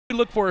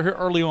look for here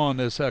early on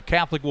this?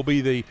 Catholic will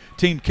be the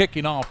team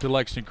kicking off to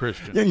Lexington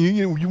Christian. Yeah,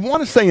 you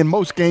want to say in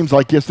most games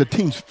like this, the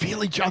teams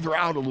feel each other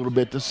out a little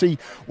bit to see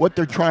what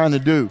they're trying to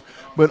do.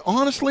 But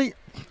honestly,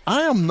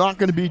 I am not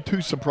going to be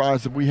too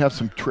surprised if we have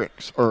some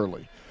tricks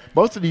early.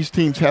 Both of these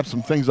teams have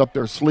some things up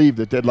their sleeve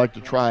that they'd like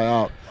to try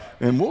out,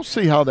 and we'll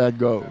see how that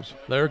goes.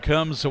 There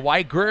comes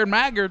White, Greer, and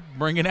Maggard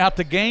bringing out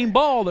the game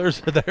ball. There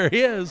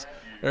he is.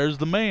 There's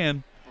the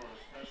man,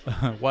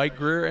 White,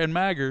 Greer, and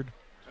Maggard.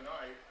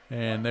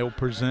 And they'll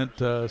present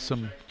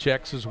some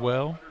checks as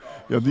well.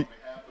 Yeah,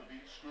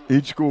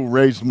 each school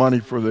raised money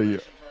for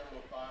the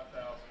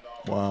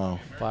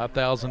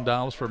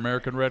 $5,000 for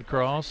American Red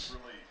Cross.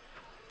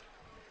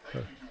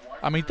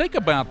 I mean, think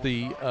about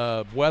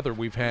the weather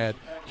we've had.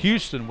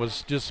 Houston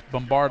was just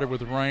bombarded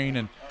with rain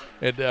and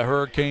a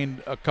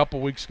hurricane a couple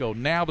weeks ago.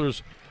 Now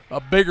there's a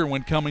bigger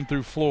one coming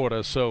through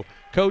Florida. So,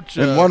 Coach,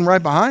 and one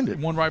right behind it.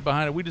 One right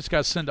behind it. We just got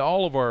to send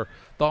all of our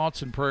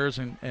thoughts and prayers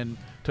and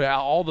to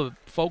all the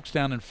folks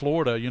down in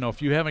Florida. You know,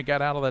 if you haven't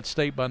got out of that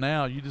state by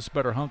now, you just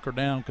better hunker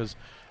down because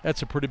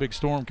that's a pretty big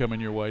storm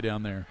coming your way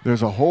down there.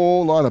 There's a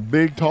whole lot of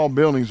big, tall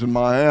buildings in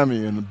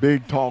Miami and the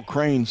big, tall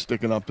cranes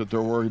sticking up that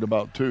they're worried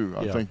about too.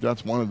 I think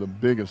that's one of the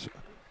biggest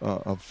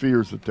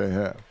fears that they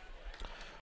have.